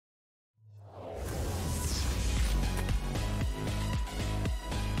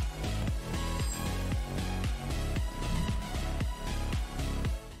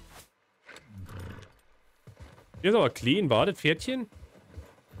Hier ist aber clean, war das Pferdchen?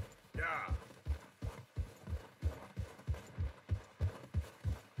 Ja.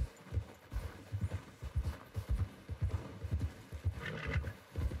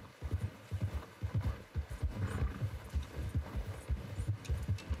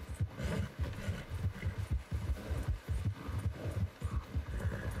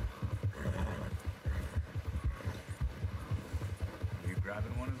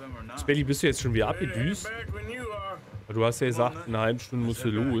 Spelly, bist du jetzt schon wieder abgedüst? Du hast ja gesagt, in einer halben Stunde musst du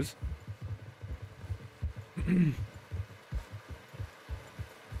los.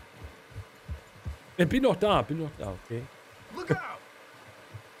 Bin noch da, okay.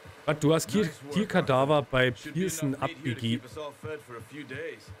 Was, du hast Tierkadaver bei Pearson abgegeben,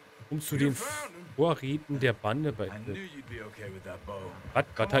 um zu den Vorräten der Bande bei... Was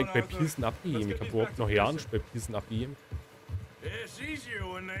habe ich bei Pearson abgegeben? Ich habe überhaupt noch ja nicht bei Pearson abgegeben.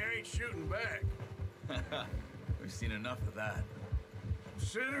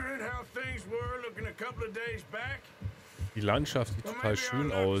 Die Landschaft sieht total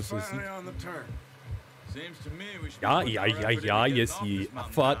schön aus. Es sieht ja, Jesse.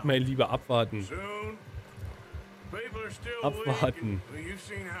 Abwarten, mein Lieber, abwarten. Abwarten.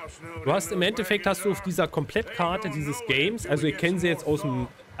 Du hast im Endeffekt, hast du auf dieser Komplettkarte dieses Games, also ihr kennt sie jetzt aus dem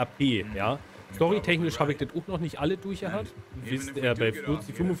AP, ja. Storytechnisch habe ich das auch noch nicht alle durchgehabt. Wisst ihr, bei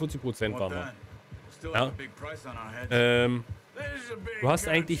 45% waren wir. Ja. Du hast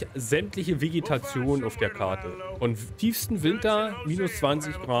eigentlich sämtliche Vegetation auf der Karte. Von tiefsten Winter, minus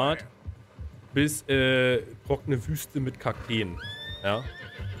 20 Grad, bis trockene Wüste mit Kakteen. Ja.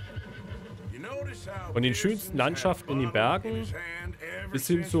 Von den schönsten Landschaften in den Bergen bis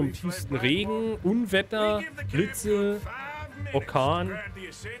hin zum tiefsten Regen, Unwetter, Blitze, Orkan.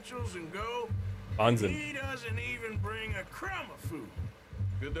 Wahnsinn.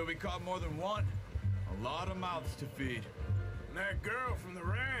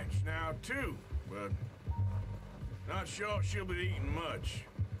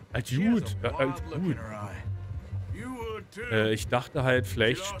 Gut. Ich dachte halt,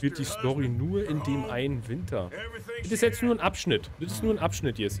 vielleicht spielt die Story nur in dem einen Winter. Das ist jetzt nur ein Abschnitt. Das ist nur ein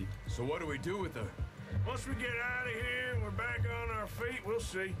Abschnitt, Jesse.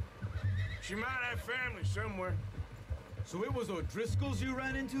 She might have family somewhere. So it was O'Driscoll's you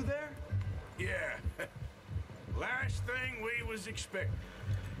ran into there? Yeah. Last thing we was expecting.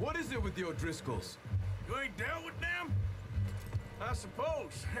 What is it with the O'Driscolls? You ain't dealt with them? I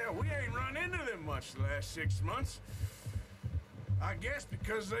suppose. Hell, we ain't run into them much the last 6 months. I guess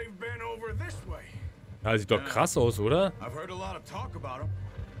because they've been over this way. Ja, sieht doch krass aus, oder? I've heard a lot of talk about them.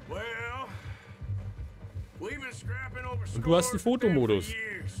 Well, we've been scrapping over. Und du hast den Fotomodus.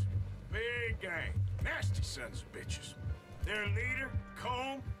 Big gang, nasty sons of bitches. Their leader,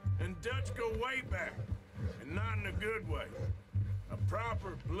 Combe, and Dutch go way back, and not in a good way. A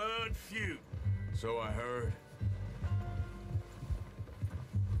proper blood feud. So I heard.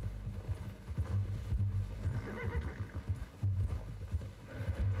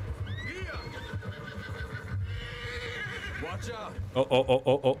 Watch out.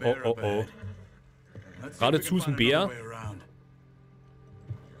 Oh. Geradezu ist ein Bär.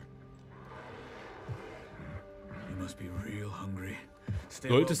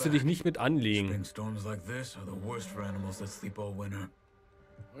 Solltest du dich nicht mit anlegen. Also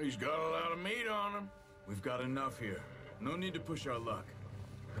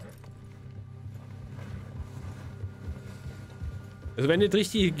wenn du das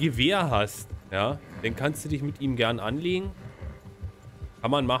richtige Gewehr hast, ja, dann kannst du dich mit ihm gern anlegen. Kann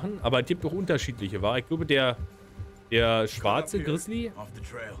man machen, aber es gibt auch unterschiedliche, war. Ich glaube, der schwarze Grizzly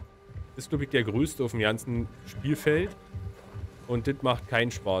ist, glaube ich, der größte auf dem ganzen Spielfeld. Und das macht keinen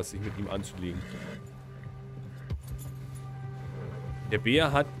Spaß, sich mit ihm anzulegen. Der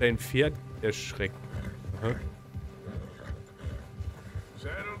Bär hat dein Pferd erschreckt. Aha.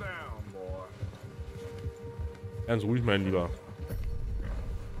 Ganz ruhig, mein Lieber.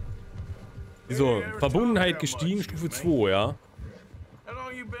 So, Verbundenheit gestiegen, Stufe 2, ja.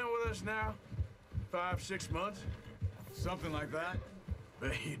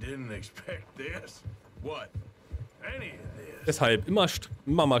 Deshalb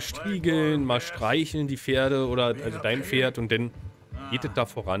immer mal striegeln, mal streicheln die Pferde oder also dein Pferd und dann geht es da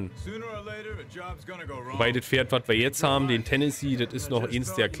voran. Wobei das Pferd, was wir jetzt haben, den Tennessee, das ist noch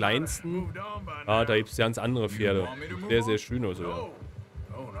eins der kleinsten. Ah, da gibt es ganz andere Pferde. Sehr, sehr schön aus, ja.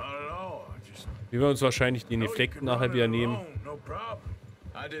 Wir werden uns wahrscheinlich den Effekt nachher wieder nehmen.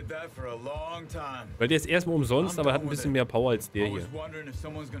 Weil der ist erstmal umsonst, aber hat ein bisschen mehr Power als der hier.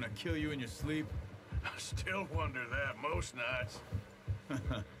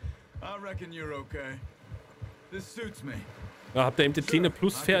 Ja, habt ihr eben das kleine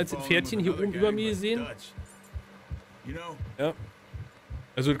Plus-Pferdchen hier oben über mir gesehen? Ja.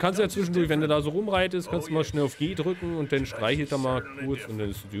 Also du kannst ja zwischendurch, wenn du da so rumreitest, kannst du mal schnell auf G drücken und dann streichelt er mal kurz und dann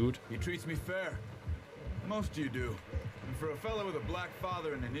ist es gut. Most of you do. And for a fellow with a black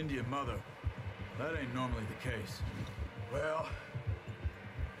father and an Indian mother, that ain't normally the case. Well,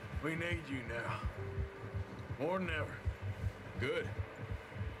 we need you now. More than ever. Good.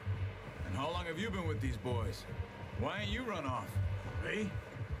 And how long have you been with these boys? Why ain't you run off? Me?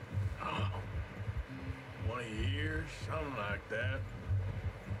 Oh, 20 years, something like that.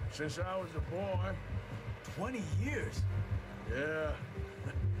 Since I was a boy. 20 years? Yeah.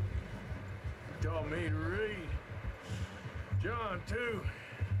 Taught me to read. John, too.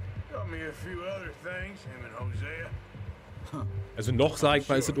 Taught me a few other things, him and Hosea. Also noch, sag ich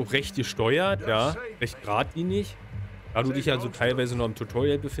mal, ist es auch recht gesteuert, ja, recht geradlinig, da du dich ja so teilweise noch im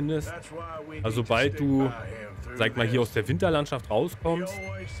Tutorial befindest. Also sobald du, sag ich mal, hier aus der Winterlandschaft rauskommst,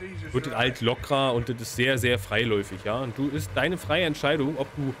 wird es halt lockerer und das ist sehr, sehr freiläufig, ja. Und du ist deine freie Entscheidung,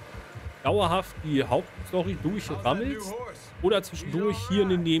 ob du dauerhaft die Hauptstory durchrammelst oder zwischendurch hier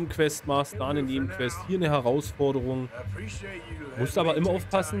eine Nebenquest machst, da eine Nebenquest, hier eine Herausforderung. Musst aber immer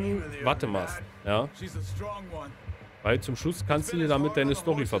aufpassen, was du machst, ja. Weil zum Schluss kannst du dir damit deine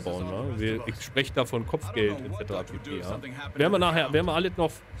Story verbauen, ne? Ich spreche da von Kopfgeld etc. pp. Ja. Werden wir alles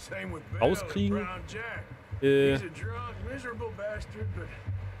noch rauskriegen. Kann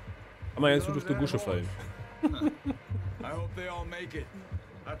man jetzt so durch die Gusche fallen.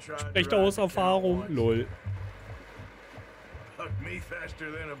 Sprecht aus Erfahrung, lol.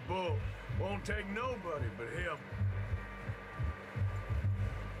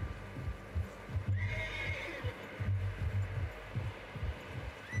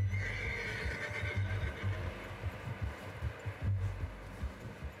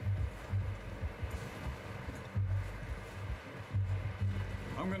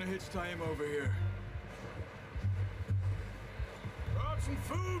 I'm gonna hitch-tie him over here. Brought some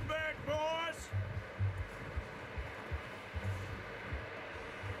food back, boys!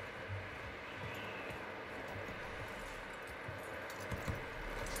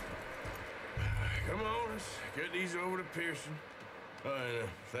 Come on, let's get these over to Pearson.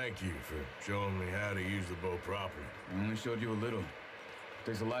 Thank you for showing me how to use the bow properly. I only showed you a little.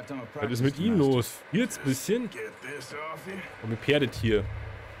 Takes a lifetime of practice. Was ist mit ihm los? Jetzt ein bisschen? Und mit Pferdetier.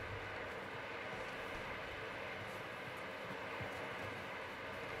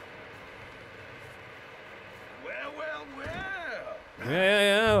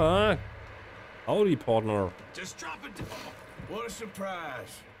 Ja. Howdy, Partner. Just drop it. What a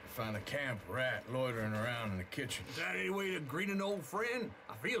surprise. Find a camp rat loitering around in the kitchen. Is that any way to greet an old friend?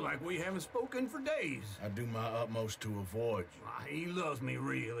 I feel like we haven't spoken for days. I do my utmost to avoid you. He loves me,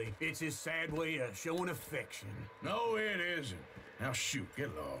 really. It's his sad way of showing affection. No, it isn't. Now shoot, get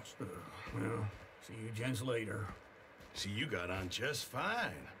lost. Well, see you gents later. See, you got on just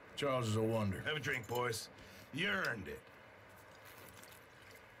fine. Charles is a wonder. Have a drink, boys. You earned it.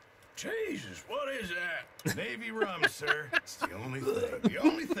 Jesus, what is that? Navy rum, sir. It's the only thing. The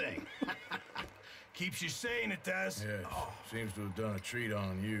only thing. Keeps you sane, it does. Yeah, seems to have done a treat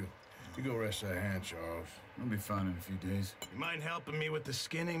on you. You go rest that hand, Charles. I'll be fine in a few days. You mind helping me with the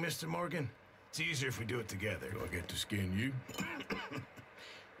skinning, Mr. Morgan? It's easier if we do it together. Do I get to skin you?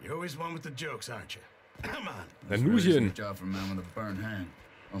 You're always one with the jokes, aren't you? Come on. Nanuchen.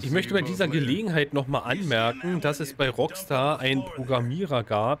 Ich möchte bei dieser Gelegenheit nochmal anmerken, dass es bei Rockstar einen Programmierer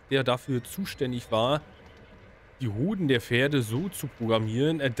gab, der dafür zuständig war, die Hoden der Pferde so zu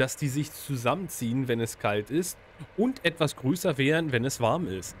programmieren, dass die sich zusammenziehen, wenn es kalt ist und etwas größer werden, wenn es warm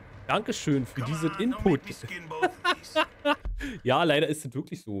ist. Dankeschön für diesen Input. Ja, leider ist es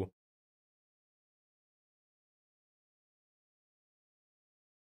wirklich so.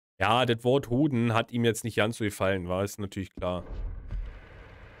 Ja, das Wort Hoden hat ihm jetzt nicht ganz so gefallen, war es natürlich klar.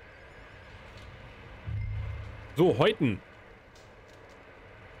 So, Häuten.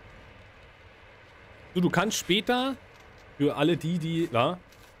 So, du kannst später, für alle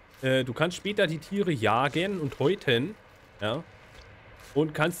du kannst später die Tiere jagen und häuten, ja,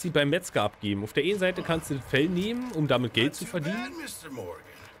 und kannst sie beim Metzger abgeben. Auf der einen Seite kannst du das Fell nehmen, um damit Geld zu verdienen.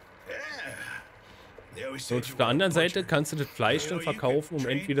 Und auf der anderen Seite kannst du das Fleisch dann verkaufen, um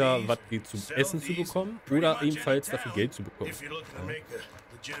entweder was zum Essen zu bekommen oder ebenfalls dafür Geld zu bekommen.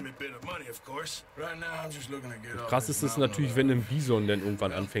 Krass ist es natürlich, wenn du einen Bison dann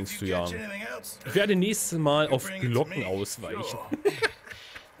irgendwann anfängst zu jagen. Ich werde nächstes Mal auf Glocken ausweichen.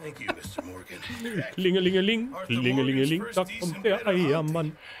 Klingelingeling, klingelingeling, da kommt der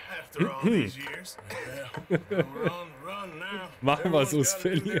Eiermann. Machen wir so,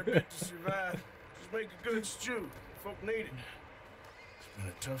 Svelli. make a good stew. Folk need it. It's been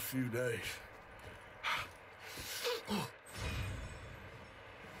a tough few days.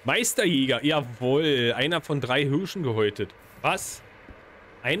 Meisterjäger, jawohl. Einer von 3 Hirschen gehäutet. Was?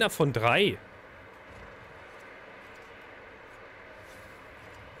 Einer von 3?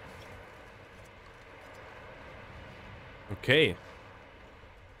 Okay.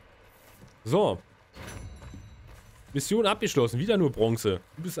 So. Mission abgeschlossen. Wieder nur Bronze.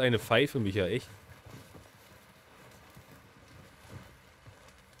 Du bist eine Pfeife, Micha, echt.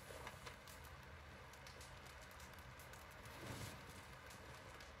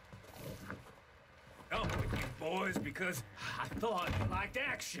 Because I thought you liked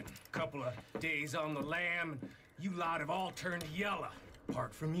action. Couple of days on the lam, and you lot have all turned yellow.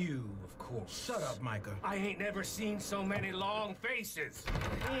 Apart from you, of course. Shut up, Micah. I ain't never seen so many long faces.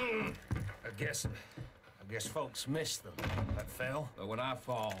 I guess folks miss them. That fell. But when I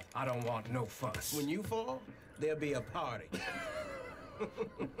fall, I don't want no fuss. When you fall, there'll be a party.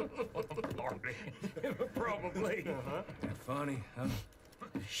 Party? Probably. That funny, huh?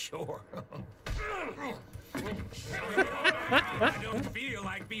 Sure.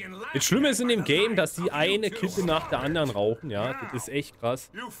 Das Schlimme ist in dem Game, dass die eine Kippe nach der anderen rauchen, ja. Das ist echt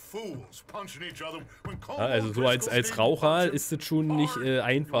krass. Ja, also so als Raucher ist das schon nicht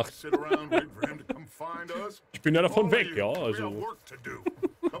einfach. Ich bin ja davon weg, ja, also.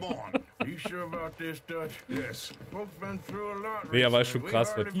 Nee, aber ist schon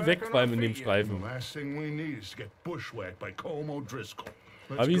krass, weil die wegqualmen in dem Streifen.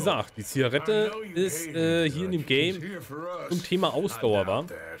 Aber wie gesagt, die Zigarette ist hier in dem Game zum Thema Ausdauer, wa?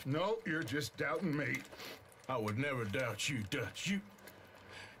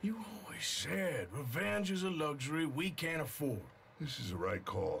 You always said revenge is a luxury we can't afford. This is the right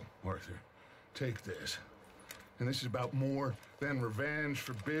call, Arthur. Take this. And this is about more than revenge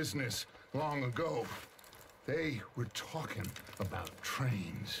for business long ago. They were talking about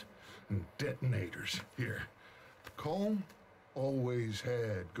trains and detonators here. Colm always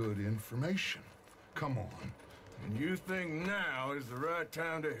had good information. Come on. And you think now is the right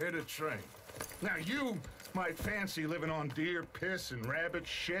time to hit a train? Now you might fancy living on deer piss and rabbit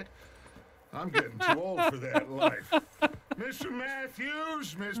shit. I'm getting too old for that life. Mr.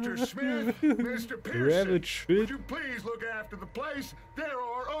 Matthews, Mr. Smith, Mr. Pearson, would you please look after the place? There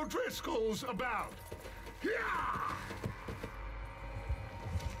are O'Driscolls about. Yeah!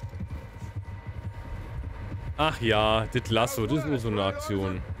 Ach ja, das Lasso, das ist nur so eine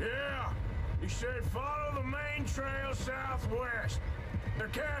Aktion. Yeah, you should follow the main trail southwest. They're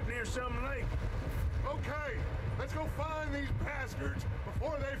camped near some lake. Okay, let's go find these bastards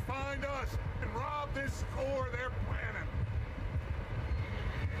before they find us and rob this score they're planning.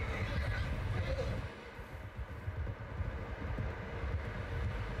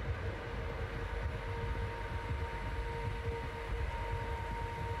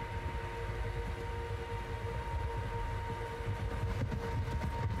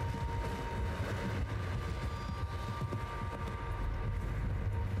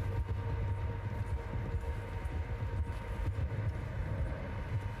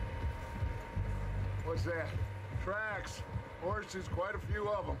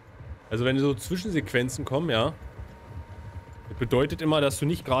 Also wenn so Zwischensequenzen kommen, ja, das bedeutet immer, dass du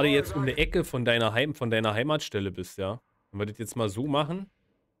nicht gerade jetzt um eine Ecke von deiner Heimatstelle bist, ja. Wenn wir das jetzt mal so machen,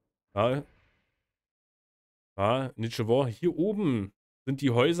 ja, ja, nicht wahr, hier oben sind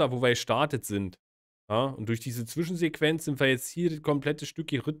die Häuser, wo wir gestartet sind, ja, und durch diese Zwischensequenz sind wir jetzt hier das komplette Stück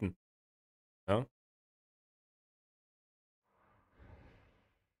geritten, ja.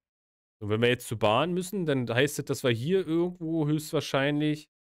 Und wenn wir jetzt zur Bahn müssen, dann heißt das, dass wir hier irgendwo höchstwahrscheinlich...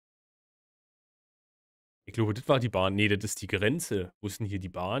 Ich glaube, das war die Bahn. Nee, das ist die Grenze. Wo ist denn hier die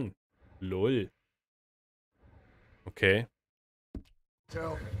Bahn? Lol. Okay.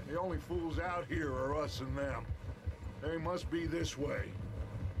 Tell the only fools out here are us and them. They must be this way.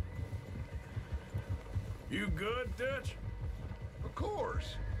 You good, Dutch? Of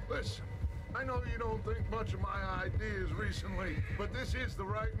course. Listen. I know you don't think much of my ideas recently, but this is the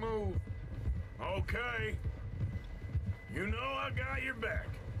right move. Okay. You know I got your back.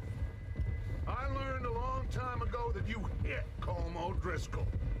 I learned a long time ago that you hit Colm O'Driscoll.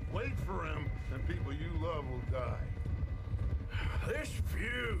 Wait for him, and people you love will die. This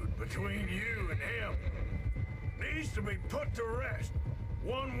feud between you and him needs to be put to rest,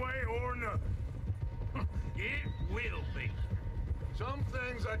 one way or another. It will be. Some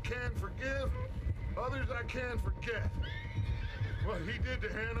things I can forgive, others I can't forget. What he did to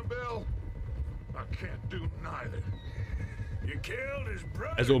Hannibal, I can't do neither. You killed his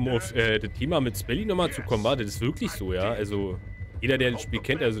brother. Also um auf das Thema mit Spelly nochmal zu kommen, war das ist wirklich so, ja. Also Jeder, der das Spiel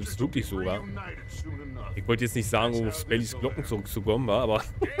kennt, also das ist wirklich so, wa? Ich wollte jetzt nicht sagen, um auf Spellys Glocken zurückzukommen, war, aber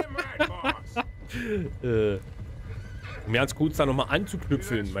um ganz kurz da nochmal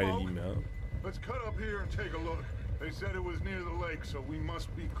anzuknüpfeln, meine Lieben, ja. Let's cut up here and take a look. They said it was near the lake, so we must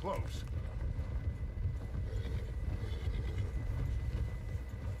be close.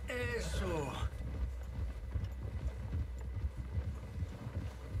 Eso.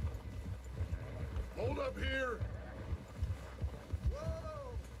 Hold up here.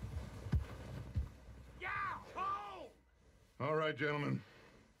 All right, gentlemen.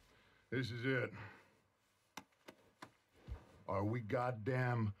 This is it. Are we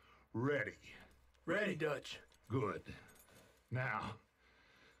goddamn ready? Ready, Dutch. Good. Now,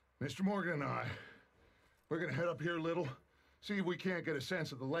 Mr. Morgan and I, we're gonna head up here a little, see if we can't get a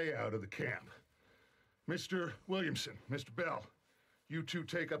sense of the layout of the camp. Mr. Williamson, Mr. Bell, you two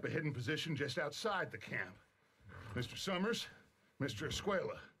take up a hidden position just outside the camp. Mr. Summers, Mr.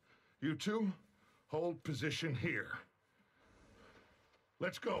 Escuela, you two hold position here.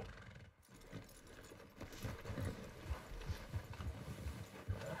 Let's go.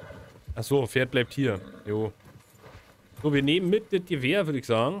 Achso, Pferd bleibt hier. Jo. So, wir nehmen mit das Gewehr, würde ich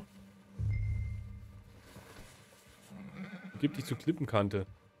sagen. Gib dich zur Klippenkante.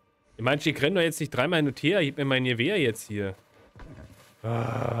 Ich meine, ich renne doch jetzt nicht dreimal hin und her. Gib mir mein Gewehr jetzt hier.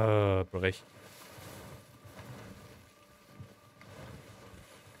 Ah, brech.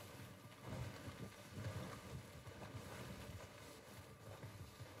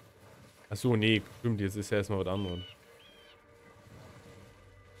 Achso, nee, stimmt, jetzt ist ja erstmal was anderes.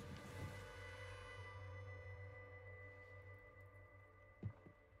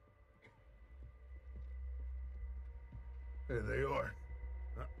 There they are.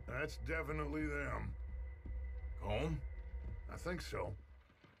 That's definitely them. Home? I think so.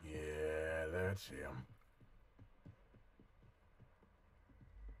 Yeah, that's him.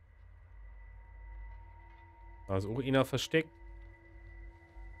 Da ist auch einer versteckt.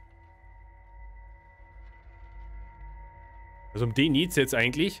 Also um den geht's jetzt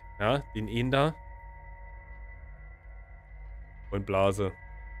eigentlich. Ja, den einen da. Und Blase.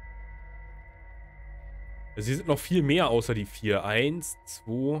 Also hier sind noch viel mehr außer die 4. 1,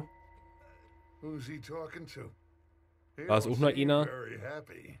 2. Who's he talking to? Da ist auch noch einer. Very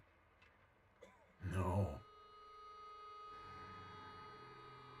happy. No.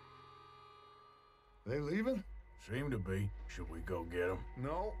 They leaving? Seem to be. Should we go get him?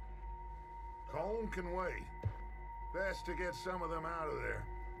 No. Colm can wait. Best to get some of them out of there.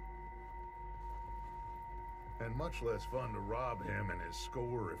 And much less fun to rob him and his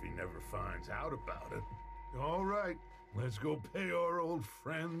score if he never finds out about it. All right, let's go pay our old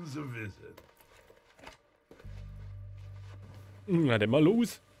friends a visit. Na, dann mal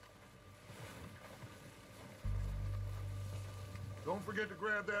los. Don't forget to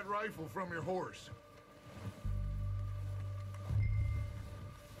grab that rifle from your horse.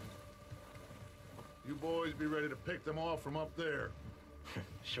 You boys be ready to pick them off from up there.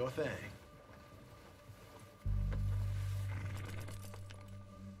 Sure thing.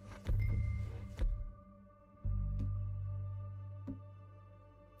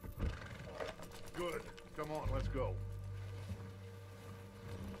 Good. Come on, let's go.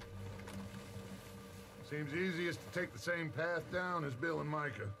 Seems easiest to take the same path down as Bill and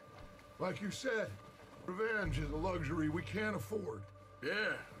Micah. Like you said, revenge is a luxury we can't afford.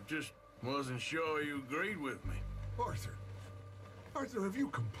 Yeah, just wasn't sure you agreed with me. Arthur, have you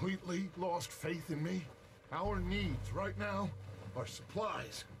completely lost faith in me? Our needs right now are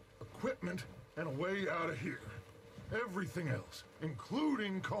supplies, equipment, and a way out of here. Everything else,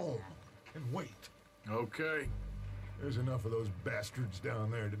 including Colm, can wait. Okay. There's enough of those bastards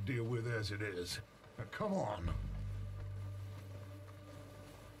down there to deal with as it is. Now come on.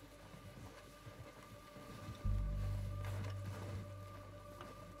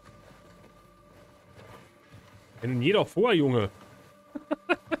 Wenn nie doch vor, Junge.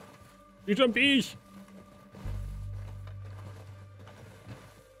 Wie jump ich?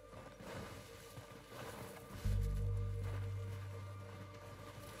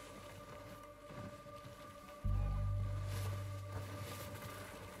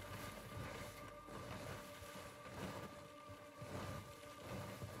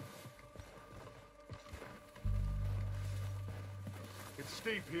 It's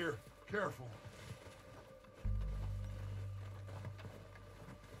steep here. Careful.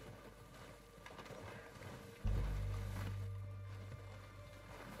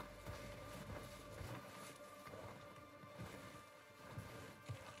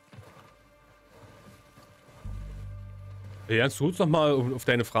 Ganz kurz nochmal, um auf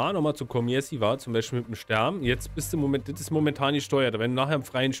deine Frage nochmal zu kommen. Jessie war zum Beispiel mit dem Sterben. Jetzt bist du das ist momentan gesteuert. Wenn du nachher im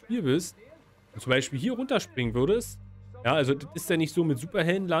freien Spiel bist und zum Beispiel hier runterspringen würdest, ja, also das ist ja nicht so mit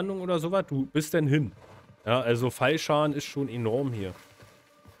Superheldenlandung oder sowas, du bist dann hin. Ja, also Fallschaden ist schon enorm hier.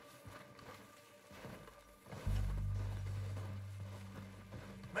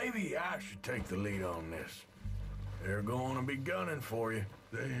 Maybe I should take the lead on this. They're going to be gunning for you.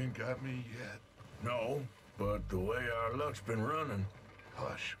 They ain't got me yet. No, but the way our luck's been running.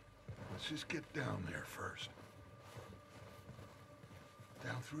 Hush. Let's just get down there first.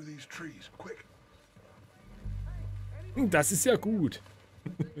 Down through these trees, quick. Das ist ja gut.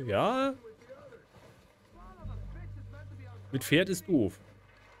 Ja. Mit Pferd ist doof.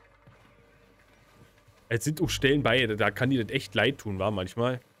 Es sind auch Stellen bei, da kann die das echt leid tun, war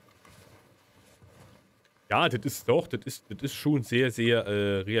manchmal. Ja, das ist doch, das ist schon sehr, sehr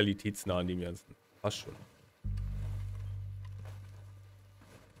realitätsnah an dem Ganzen. Passt schon.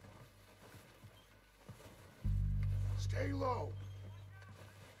 Stay low.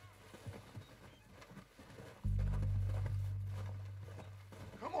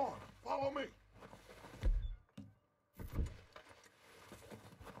 Come on, follow me.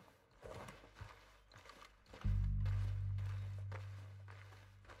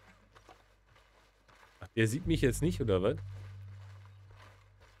 Ach, der sieht mich jetzt nicht, oder was?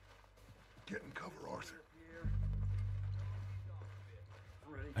 Get in cover, Arthur.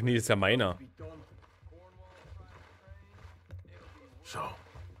 Ach nee, das ist ja meiner. So,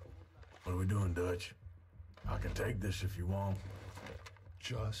 what are we doing, Dutch? I can take this if you want.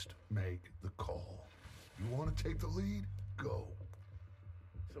 Just make the call. You want to take the lead? Go.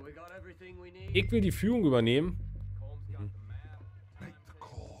 So we got everything we need. Ich will die Führung übernehmen. Make the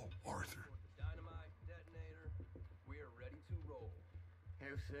call, Arthur. Dynamite detonator. We are ready to roll.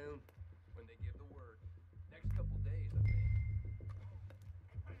 How soon? When they give the word. Next couple days, I think.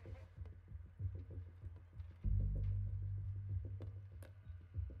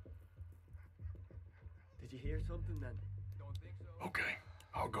 Did you hear something then? Don't think so. Okay,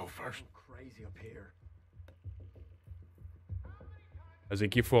 I'll go first. Crazy up here. Also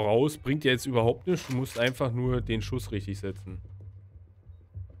ich gehe voraus, bringt ja jetzt überhaupt nichts. Du musst einfach nur den Schuss richtig setzen.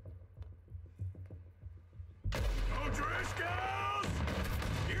 O'Driscolls!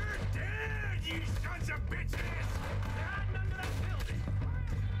 You're dead, you sons of bitches! None of that filthy.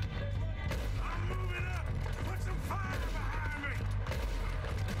 I'm moving up. Put some fire behind me.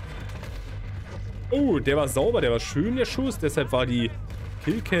 Oh, der war sauber, der war schön, der Schuss. Deshalb war die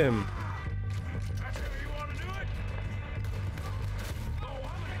Killcam. That's how you want to do it? Oh,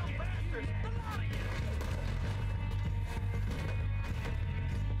 I'm a bastard!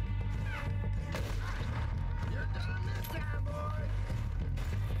 You're done this time, boy.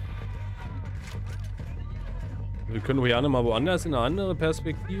 Wir können doch gerne mal woanders in eine andere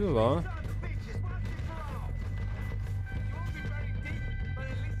Perspektive, wa?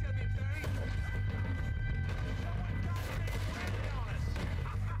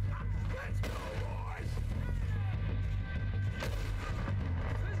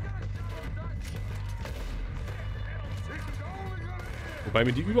 Wobei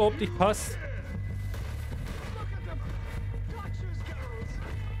mir die überhaupt nicht passt.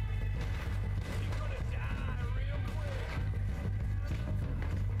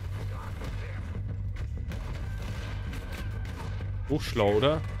 Hochschlau,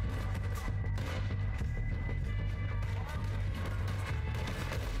 oder?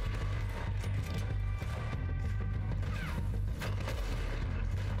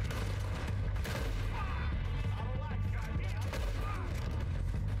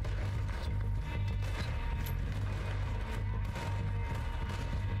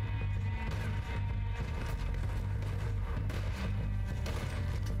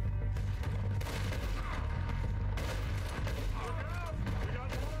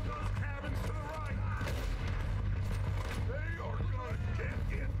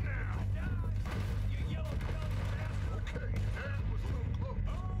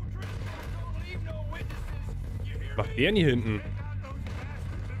 Macht der nie hinten?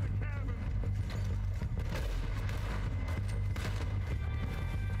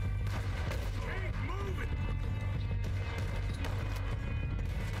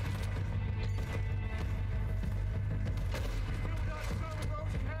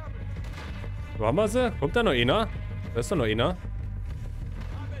 Wo haben wir sie? Kommt da noch einer? Da ist doch noch einer.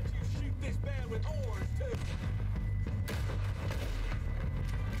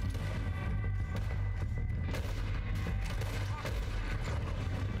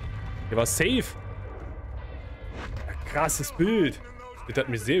 Der war safe. Ja, krasses Bild. Das hat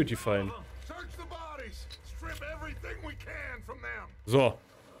mir sehr gut gefallen. Search the bodies. Strip everything we can. So.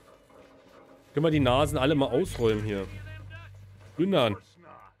 Können wir die Nasen alle mal ausräumen hier. Plündern. Of course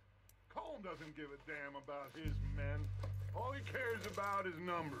not. Colm doesn't give a damn about his men. All he cares about is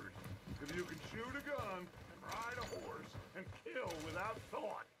numbers. If you can shoot a gun and ride a horse and kill without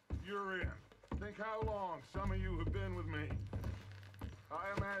thought, you're in. Think how long some of you have been with me.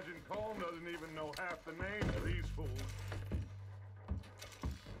 I imagine Colm doesn't even know half the names of these fools.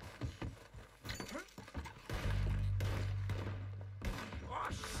 Oh,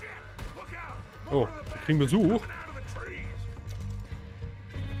 shit! Look out! Oh, wir kriegen Besuch. Out of the trees!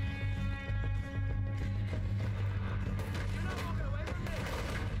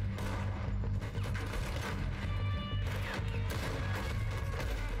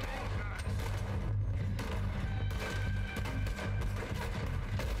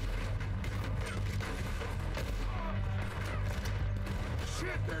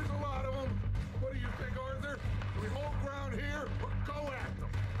 Shit, there's a lot of them. What do you think, Arthur? Do we hold ground here or go at them?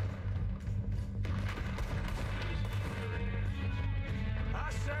 I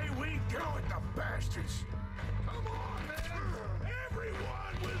say we go at the bastards. Come on, man.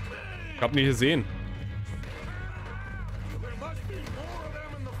 Everyone with me. Ich hab nie gesehen. There must be more of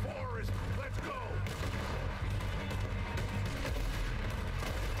them in the forest. Let's go.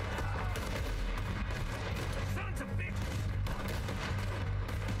 Sons of bitches.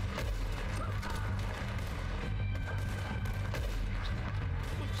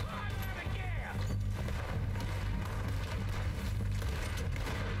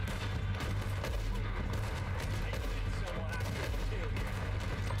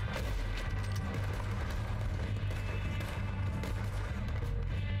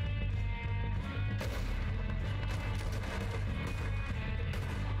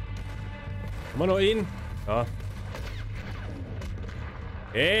 Haben wir noch ihn? Ja.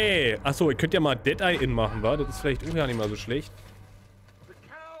 Ey! Achso, ihr könnt ja mal Dead Eye In machen, wa? Das ist vielleicht auch gar nicht mal so schlecht. The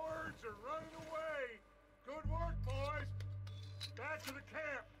cowards are running away. Good work, boys. Back to the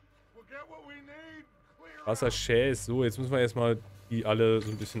camp. We'll get what we need. Clear Krasser Schäß. So, jetzt müssen wir erstmal die alle so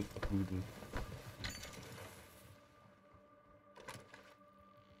ein bisschen ablooten.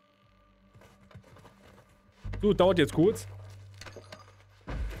 So, dauert jetzt kurz.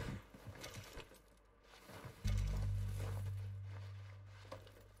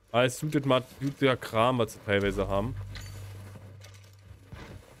 Alles suited mal der Kram, was sie teilweise haben.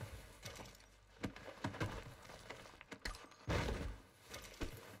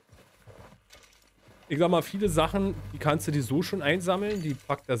 Ich sag mal, viele Sachen, die kannst du dir so schon einsammeln, die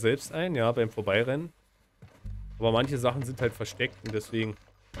packt er selbst ein, ja, beim Vorbeirennen. Aber manche Sachen sind halt versteckt und deswegen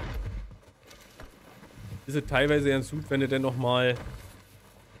ist es teilweise ganz gut, wenn du dann nochmal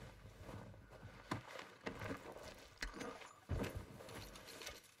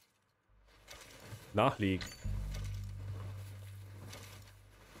nachlegt.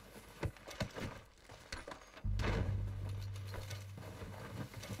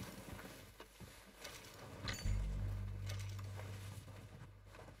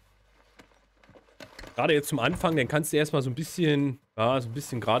 Gerade jetzt zum Anfang, dann kannst du erstmal so ein bisschen, ja, so ein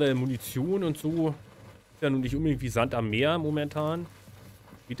bisschen gerade Munition und so. Ist ja nun nicht unbedingt wie Sand am Meer momentan.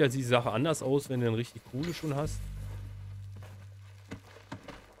 Sieht ja die Sache anders aus, wenn du dann richtig Kohle schon hast.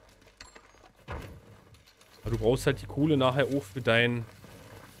 Aber du brauchst halt die Kohle nachher auch für deine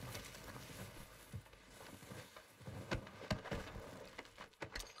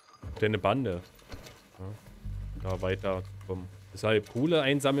Bande. Ja, da weiterzukommen. Deshalb Kohle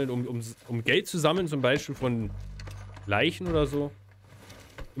einsammeln, um Geld zu sammeln, zum Beispiel von Leichen oder so.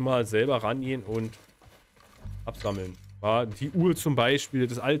 Immer selber rangehen und absammeln. Ja, die Uhr zum Beispiel,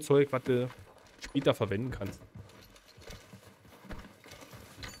 das alte Zeug, was du später verwenden kannst.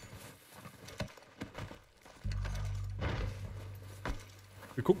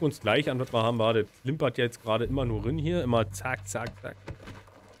 Wir gucken uns gleich an, was wir haben. Das klimpert ja jetzt gerade immer nur drin hier. Immer zack, zack, zack.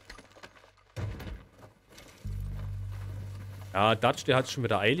 Ja, Dutch, der hat es schon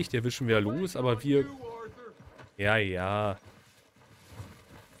wieder eilig. Der will schon wieder los. Aber wir... Ja, ja.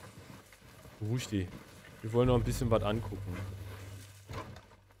 Beruhig dich. Wir wollen noch ein bisschen was angucken.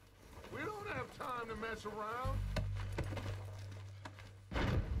 We don't have time to mess around.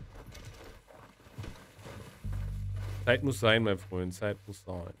 Zeit muss sein, mein Freund. Zeit muss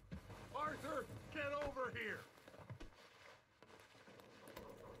sein. Arthur, get over here.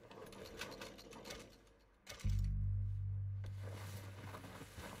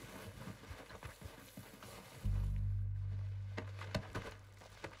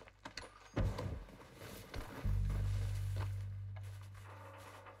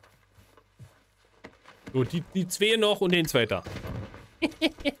 So, die zwei noch und den zweiter.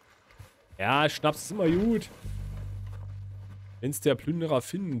 Ja, Schnaps ist immer gut. Wenn es der Plünderer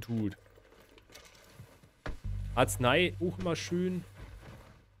finden tut. Arznei auch immer schön.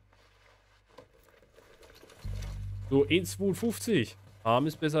 So, 1,52. Arm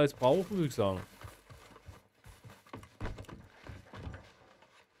ist besser als Brauch, würde ich sagen.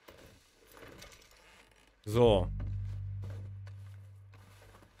 So.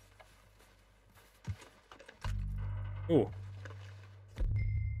 Oh.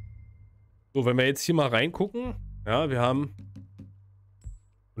 So, wenn wir jetzt hier mal reingucken. Ja, wir haben...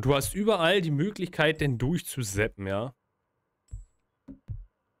 Und du hast überall die Möglichkeit, denn durchzuseppen, ja.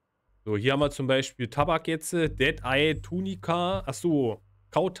 So, hier haben wir zum Beispiel Tabak jetzt. Dead Eye Tunica. Achso,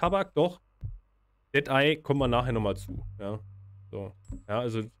 Kautabak, doch. Dead Eye kommen wir nachher nochmal zu. Ja. So. Ja,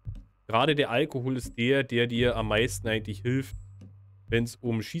 also gerade der Alkohol ist der dir am meisten eigentlich hilft, wenn es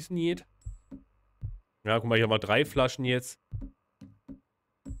um Schießen geht. Ja, guck mal, hier haben wir 3 Flaschen jetzt.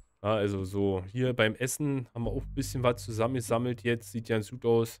 Ja, also so, hier beim Essen haben wir auch ein bisschen was zusammengesammelt jetzt. Sieht ja ganz gut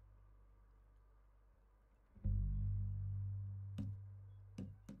aus.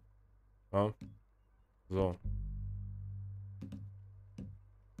 Ja. So.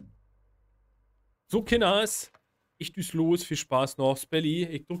 So, Kinders. Ich düse los. Viel Spaß noch. Spelly,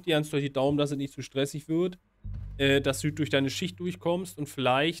 ich drücke dir ganz durch die Daumen, dass es nicht zu stressig wird. Dass du durch deine Schicht durchkommst und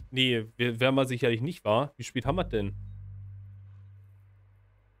vielleicht... Nee, werden wir sicherlich nicht, wahr? Wie spät haben wir denn?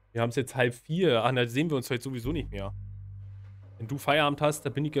 Wir haben es jetzt 3:30. Ach, da sehen wir uns heute sowieso nicht mehr. Wenn du Feierabend hast, da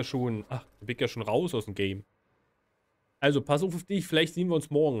bin ich ja schon... Ach, da bin ich ja schon raus aus dem Game. Also, pass auf dich. Vielleicht sehen wir uns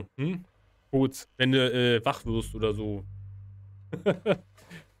morgen. Hm? Kurz, wenn du wach wirst oder so.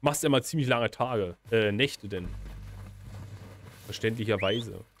 Machst ja immer ziemlich lange Tage. Nächte denn.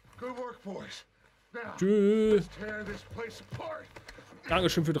 Verständlicherweise. Tschüss.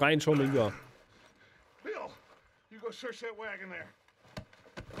 Dankeschön für reinschauen, mein Lieber. Bill, you go search that wagon there.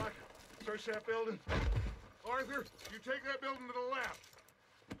 Mike, search that building. Arthur, you take that building to the left.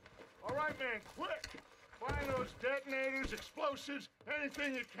 All right, man, quick. Find those detonators, explosives,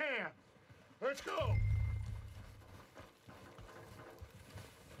 anything you can. Let's go.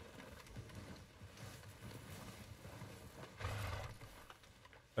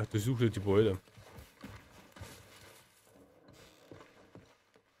 Ach, durchsuche die Gebäude.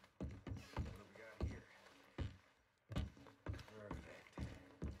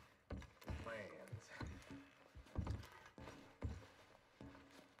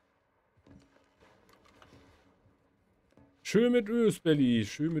 Schön mit Öl, Spelly.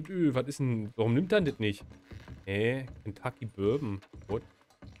 Schön mit Öl. Was ist denn... Warum nimmt er das nicht? Kentucky Bourbon. What?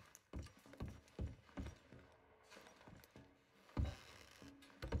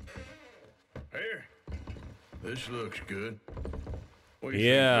 Here. This looks good.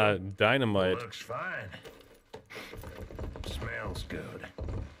 Yeah, Dynamite. Looks fine. Smells good.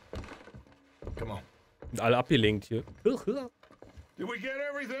 Come on. Sind alle abgelenkt hier. Did we get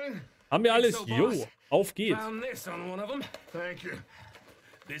everything? Haben wir alles? Jo, auf geht's. Found this on one of them. Thank you.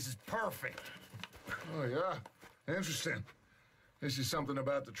 This is perfect. Oh, yeah? Interesting. This is something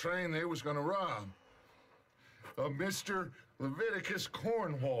about the train they was gonna rob. A Mr. Leviticus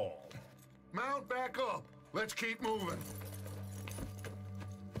Cornwall. Mount back up. Let's keep moving.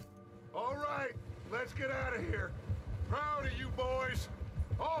 All right, let's get out of here. Proud of you boys.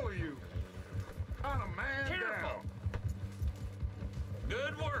 All of you. Kind of man Careful. down.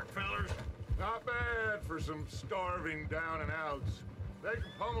 Good work, fellers. Not bad for some starving down and outs. They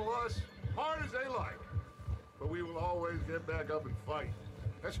can pummel us hard as they like. But we will always get back up and fight.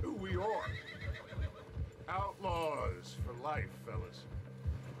 That's who we are. Outlaws for life, fellas.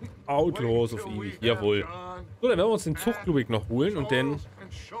 Outlaws auf ewig, jawohl. So, dann werden wir uns den Zug, glaube ich, noch holen und dann...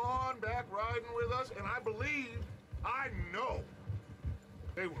 And Sean back riding with us, and I believe, I know,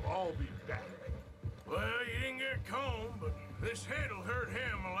 they will all be back. Well, you didn't get Combe, but this head'll hurt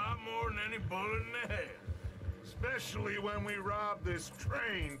him a lot more than any bullet in the head. Especially when we rob this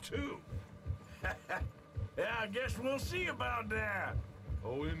train, too. Yeah, I guess we'll see about that.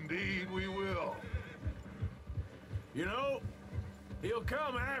 Oh, indeed we will. You know, he'll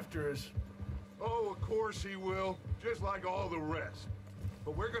come after us. Oh, of course he will, just like all the rest.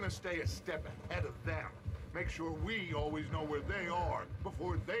 But we're gonna stay a step ahead of them. Make sure we always know where they are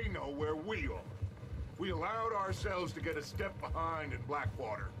before they know where we are. We allowed ourselves to get a step behind in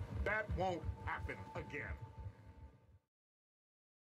Blackwater. That won't happen again.